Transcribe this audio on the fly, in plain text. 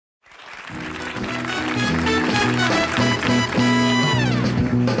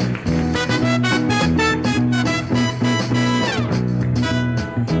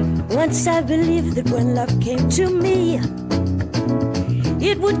Once I believed that when love came to me,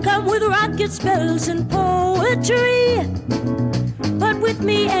 it would come with rocket spells and poetry. But with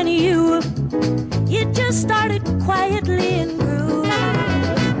me and you, it just started quietly and grew.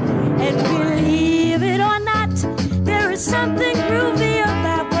 And believe it or not, there is something groovy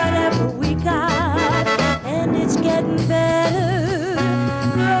about whatever we got. And it's getting better,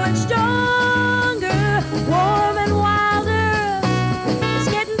 growing stronger, warm and wilder. It's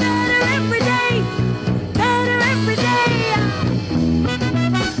getting better every day, better every day.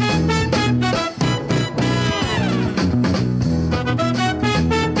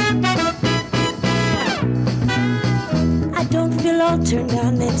 I don't feel all turned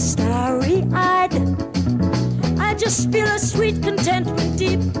on and starry-eyed. I just feel a sweet contentment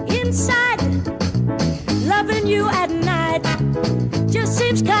deep inside. Loving you at night just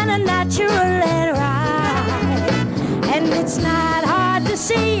seems kinda natural and right. And it's not hard to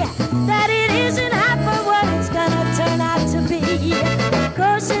see that it isn't half of what it's gonna turn out to be.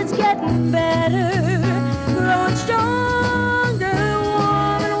 'Cause it's getting better, growing stronger,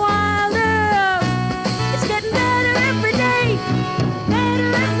 warm and wilder. It's getting better every day, better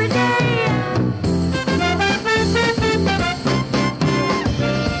every day.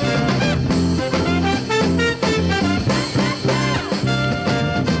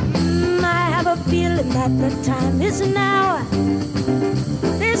 I have a feeling that the time is now.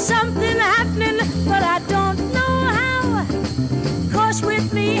 There's something happening, but I don't know how. 'Cause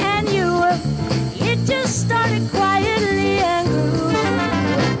with me and you, it just started quietly and grew.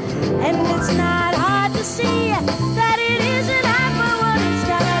 And it's not hard to see that it isn't half of what it's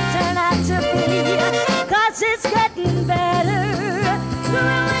gonna turn out to be. 'Cause it's getting better,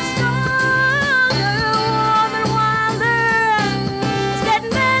 growing stronger, warm and wilder. It's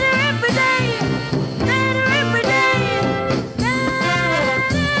getting better every day, better every day, better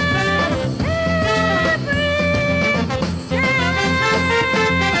every day.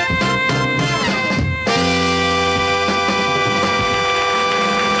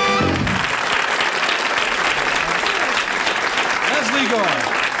 Lesley Gore.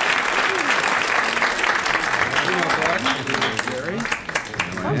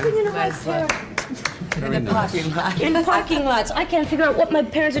 Something in the house there. In the parking lot. In parking lots. I can't figure out what my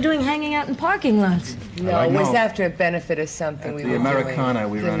parents are doing hanging out in parking lots. No, it was after a benefit or something we The were Americana,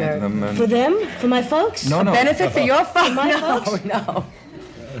 we run into them. For them? For my folks? No, no. Benefit for your folks? my No, folks? no.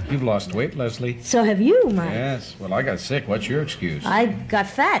 You've lost weight, Leslie. So have you, Mike. Yes. Well, I got sick. What's your excuse? I got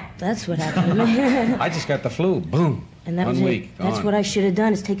fat. That's what happened to me. I just got the flu. Boom. And that 1 was week. it. That's gone. what I should have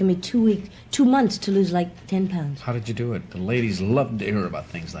done. It's taken me 2 months to lose like 10 pounds. How did you do it? The ladies love to hear about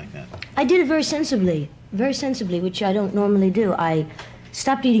things like that. I did it very sensibly, which I don't normally do. I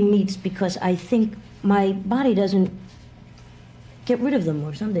stopped eating meats because I think my body doesn't get rid of them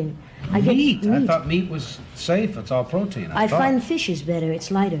or something. I get Meat. I thought meat was safe. It's all protein. I find fish is better. It's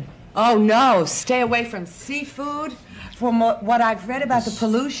lighter. Oh, no. Stay away from seafood. From what I've read about the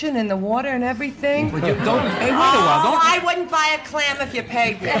pollution in the water and everything. Hey, wait a while. Don't. I wouldn't buy a clam if you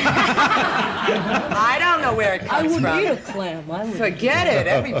paid me. I don't know where it comes from. I wouldn't eat a clam. I would. Forget it.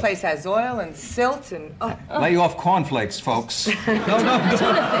 Every place has oil and silt and... Oh. Lay off cornflakes, folks. Tuna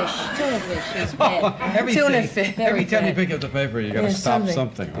fish is bad. Tuna fish. Every time you bad. pick up the paper, you got to Yeah, stop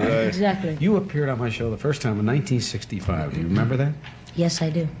something. Exactly. You appeared on my show the first time in 1965. Do you remember that? Yes, I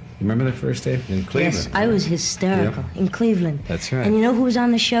do. You remember that first day in Cleveland? Yes, I was hysterical in Cleveland. That's right. And you know who was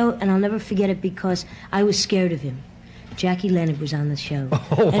on the show? And I'll never forget it because I was scared of him. Jackie Leonard was on the show.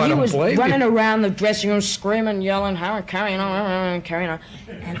 Oh, and I he don't was blame you. running around the dressing room screaming, yelling, carrying on, carrying on.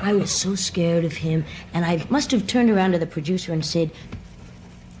 And I was so scared of him. And I must have turned around to the producer and said,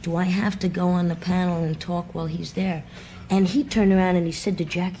 do I have to go on the panel and talk while he's there? And he turned around and he said to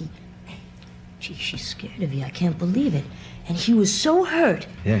Jackie, hey, gee, she's scared of you. I can't believe it. And he was so hurt.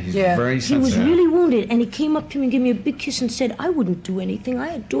 Yeah, he's very He sensitive. was really wounded, and he came up to me and gave me a big kiss and said, I wouldn't do anything. I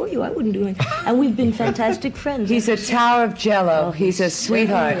adore you. I wouldn't do anything. And we've been fantastic friends. He's a tower of jello. Oh, he's a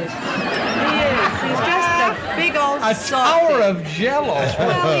sweetheart. He is. He is. He's just a big old A softy. tower of jello.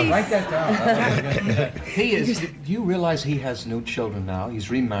 Write that down. He is. Do you realize he has new children now? He's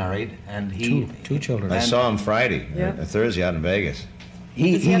remarried, and he Two children. I saw him Friday, Thursday out in Vegas.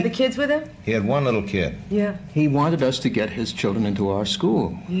 Does he have the kids with him? He had one little kid. Yeah. He wanted us to get his children into our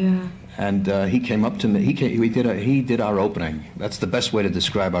school. Yeah. And he came up to me. He did our opening. That's the best way to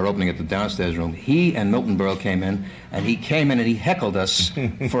describe our opening at the downstairs room. He and Milton Berle came in, and he heckled us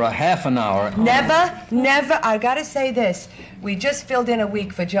for a half an hour. Never. I gotta say this. We just filled in a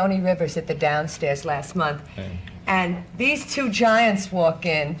week for Joni Rivers at the downstairs last month. And these two giants walk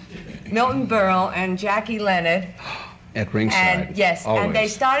in, Milton Berle and Jackie Leonard. At ringside. And yes, always. and they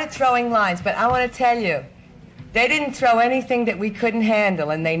started throwing lines, but I want to tell you, they didn't throw anything that we couldn't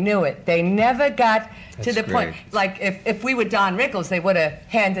handle, and they knew it. They never got to That's the point. great. Like, if we were Don Rickles, they would have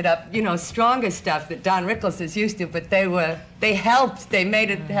handed up, you know, stronger stuff that Don Rickles is used to, but they helped. They made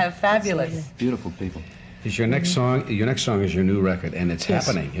it have fabulous. Beautiful people. Is your next song? Your next song is your new record, and it's Yes.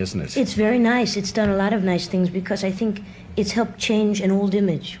 happening, isn't it? It's very nice. It's done a lot of nice things because I think it's helped change an old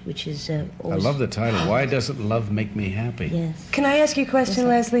image, which is I always... love the title. Why doesn't love make me happy? Yes. Can I ask you a question,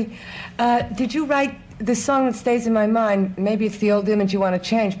 Lesley? Did you write the song that stays in my mind? Maybe it's the old image you want to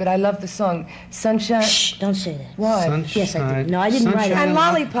change, but I love the song Sunshine. Shh, don't say that. Why? Yes, I did. No, I didn't write it. And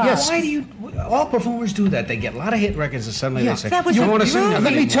Lollipop. Yes. Why do you? All performers do that. They get a lot of hit records, and suddenly they say, that was "I want to sing that."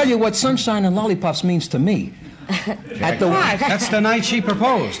 Let me anymore." tell you what Sunshine and Lollipops means to me. At the That's the night she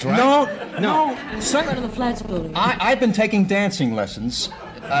proposed, right? no. Front of the Flats building. I've been taking dancing lessons.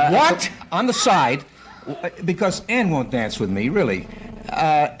 What? On the side, because Ann won't dance with me, really.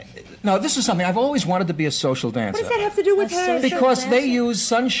 No, this is something I've always wanted to be a social dancer. What does that have to do with her? Because they use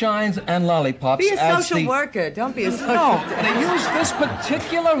sunshines and lollipops Be a as social the... worker. Don't be a social. No, they use this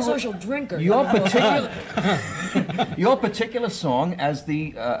particular... Social drinker. Your particular... your particular song as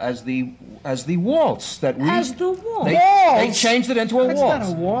the waltz that we... As the waltz? They changed it into a That's waltz.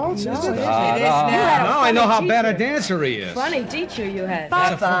 not a waltz. No, is it it? is now. Now I know how bad a dancer he is. Funny teacher you had.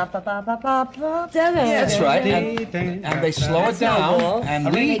 That's right. And they slow it down,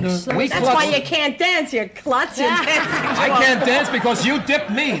 and we That's clutch. why you can't dance. You're klutz. You're dancing. I can't dance because you dipped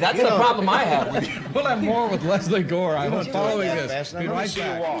me. That's the problem I have with you. We'll have more with Lesley Gore. I'm following this. Fast Be enough. right See you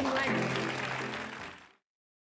back. walk.